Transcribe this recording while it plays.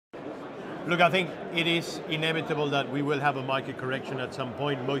Look, I think it is inevitable that we will have a market correction at some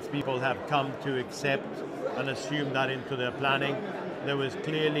point. Most people have come to accept and assume that into their planning. There was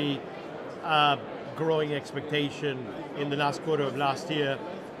clearly a growing expectation in the last quarter of last year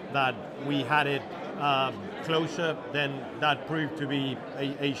that we had it closer. Then that proved to be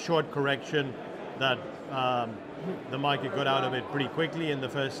a short correction that the market got out of it pretty quickly in the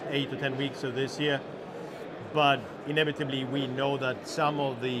first 8 to 10 weeks of this year. But inevitably, we know that some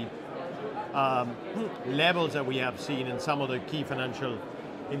of the levels that we have seen in some of the key financial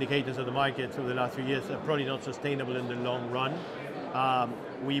indicators of the market through the last few years are probably not sustainable in the long run.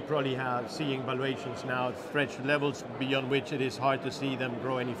 We probably have seeing valuations now stretch levels beyond which it is hard to see them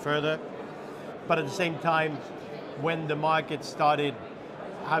grow any further. But at the same time, when the market started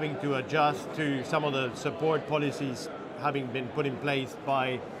having to adjust to some of the support policies having been put in place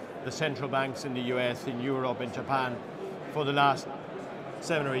by the central banks in the US, in Europe, and Japan for the last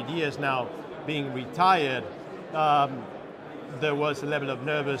 7 or 8 years now being retired, there was a level of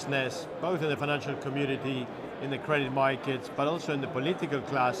nervousness, both in the financial community, in the credit markets, but also in the political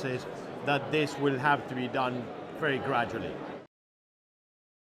classes, that this will have to be done very gradually.